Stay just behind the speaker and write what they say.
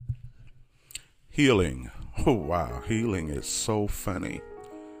Healing. Oh, wow. Healing is so funny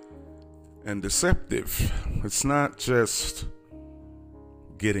and deceptive. It's not just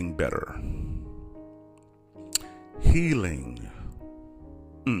getting better. Healing.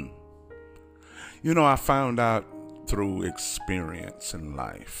 I found out through experience in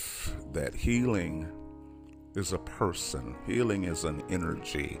life that healing is a person. Healing is an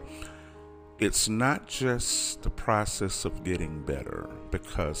energy. It's not just the process of getting better,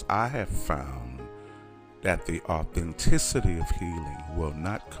 because I have found that the authenticity of healing will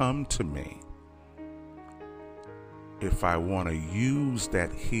not come to me if I want to use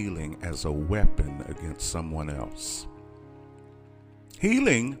that healing as a weapon against someone else.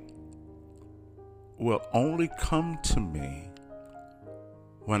 Healing will only come to me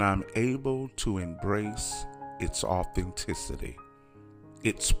when I'm able to embrace its authenticity,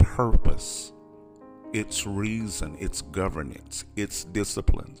 its purpose, its reason, its governance, its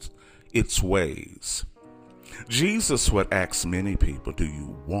disciplines, its ways. Jesus would ask many people, do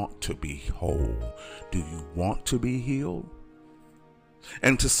you want to be whole? Do you want to be healed?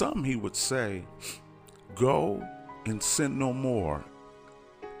 And to some he would say, go and sin no more,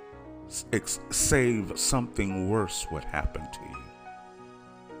 save something worse would happen to you.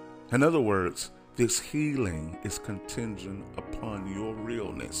 In other words, this healing is contingent upon your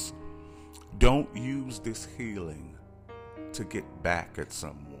realness. Don't use this healing to get back at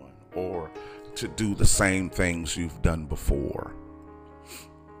someone or to do the same things you've done before.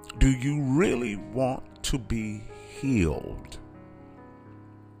 Do you really want to be healed?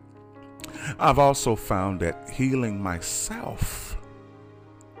 I've also found that healing myself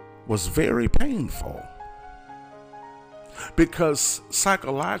was very painful, because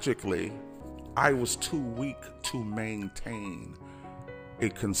psychologically I was too weak to maintain a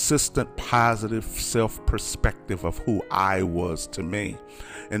consistent positive self-perspective of who I was to me.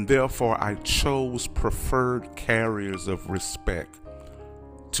 And therefore I chose preferred carriers of respect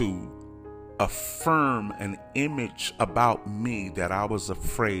to affirm an image about me that I was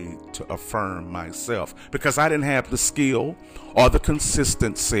afraid to affirm myself, because I didn't have the skill or the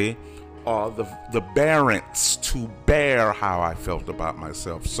consistency or the bearance to bear how I felt about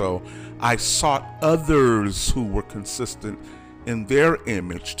myself. So I sought others who were consistent in their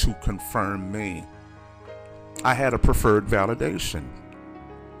image to confirm me. I had a preferred validation.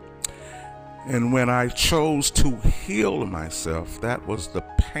 And when I chose to heal myself, that was the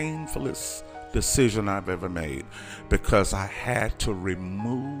painfulest decision I've ever made, because I had to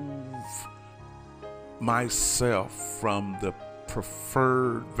remove myself from the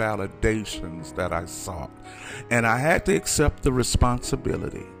preferred validations that I sought. And I had to accept the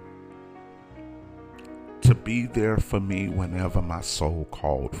responsibility to be there for me whenever my soul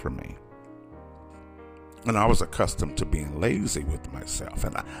called for me. And I was accustomed to being lazy with myself,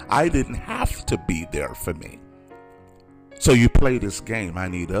 and I didn't have to be there for me. So you play this game. I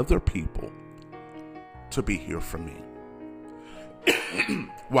need other people to be here for me.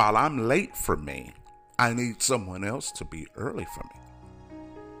 While I'm late for me, I need someone else to be early for me.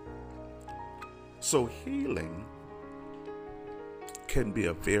 So healing can be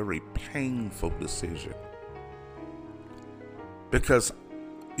a very painful decision, because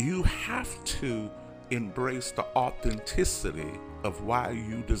you have to embrace the authenticity of why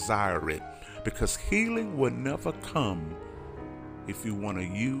you desire it, because healing will never come if you want to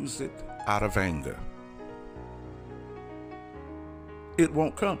use it out of anger. It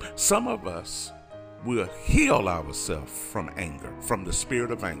won't come. Some of us will heal ourselves from anger, from the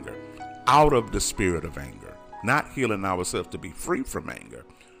spirit of anger, out of the spirit of anger, not healing ourselves to be free from anger.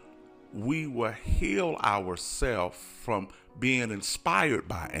 We will heal ourselves from being inspired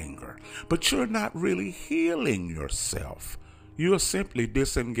by anger. But you're not really healing yourself. You're simply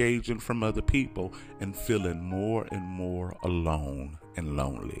disengaging from other people and feeling more and more alone and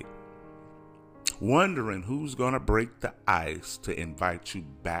lonely, wondering who's going to break the ice to invite you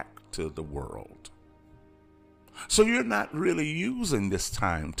back to the world. So you're not really using this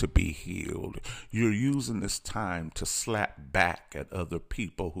time to be healed. You're using this time to slap back at other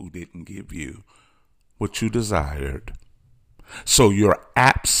people who didn't give you what you desired. So your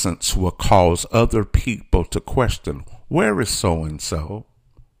absence will cause other people to question, where is so-and-so?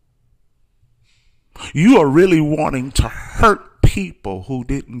 You are really wanting to hurt people who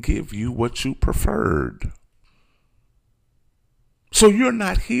didn't give you what you preferred. So you're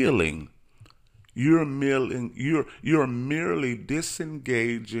not healing. You're merely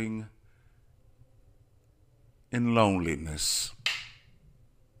disengaging in loneliness.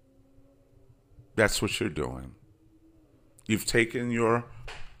 That's what you're doing. You've taken your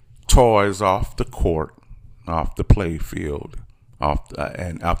toys off the court, off the play field, off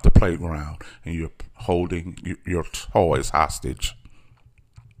the playground, and you're holding your toys hostage.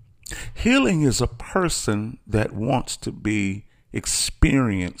 Healing is a person that wants to be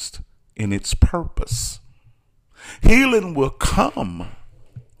experienced in its purpose. Healing will come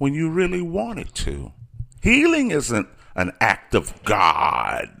when you really want it to. Healing isn't an act of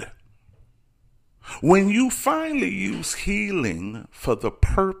God. When you finally use healing for the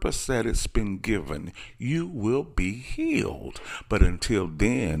purpose that it's been given, you will be healed. But until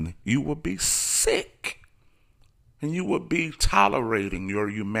then, you will be sick. And you will be tolerating your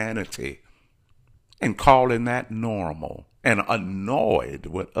humanity and calling that normal and annoyed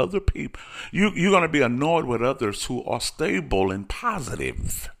with other people. You're going to be annoyed with others who are stable and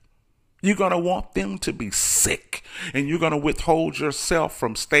positive. You're going to want them to be sick, and you're going to withhold yourself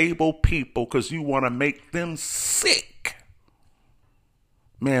from stable people because you want to make them sick.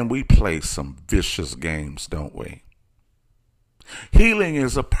 Man, we play some vicious games, don't we? Healing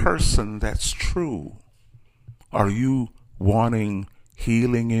is a person that's true. Are you wanting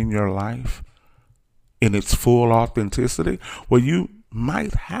healing in your life in its full authenticity? Well, you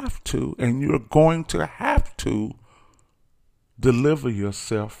might have to, and you're going to have to deliver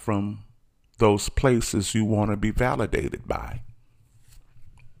yourself from those places you want to be validated by.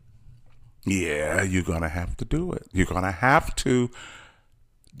 Yeah, you're going to have to do it. You're going to have to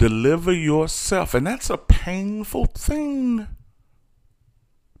deliver yourself, and that's a painful thing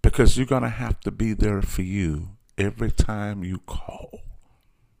because you're going to have to be there for you every time you call.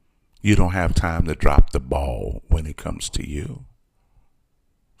 You don't have time to drop the ball when it comes to you.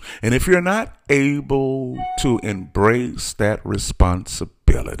 And if you're not able to embrace that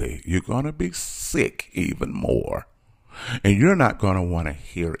responsibility, you're going to be sick even more. And you're not going to want to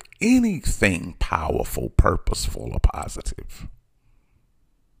hear anything powerful, purposeful, or positive.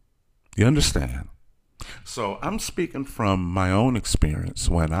 You understand? So I'm speaking from my own experience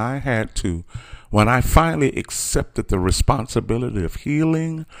when I finally accepted the responsibility of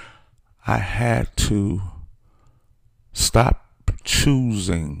healing, I had to stop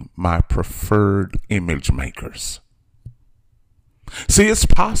choosing my preferred image makers. See, it's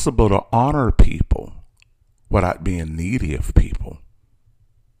possible to honor people without being needy of people.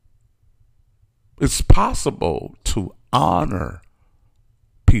 It's possible to honor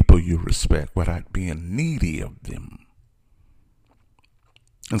people you respect without being needy of them.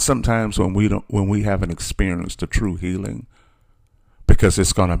 And sometimes when we haven't experienced the true healing, because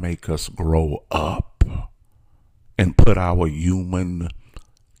it's going to make us grow up and put our human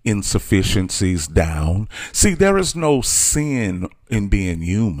insufficiencies down. See, there is no sin in being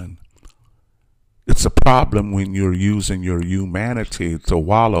human. It's a problem when you're using your humanity to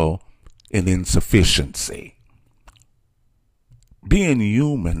wallow in insufficiency. Being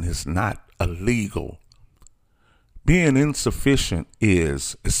human is not illegal. Being insufficient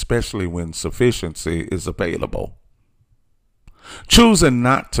is, especially when sufficiency is available. Choosing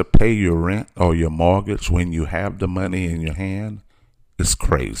not to pay your rent or your mortgage when you have the money in your hand is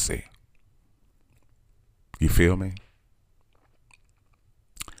crazy. You feel me?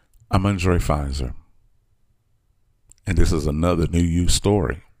 I'm Andre Pfizer, and this is another New You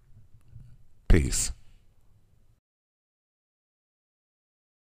story. Peace.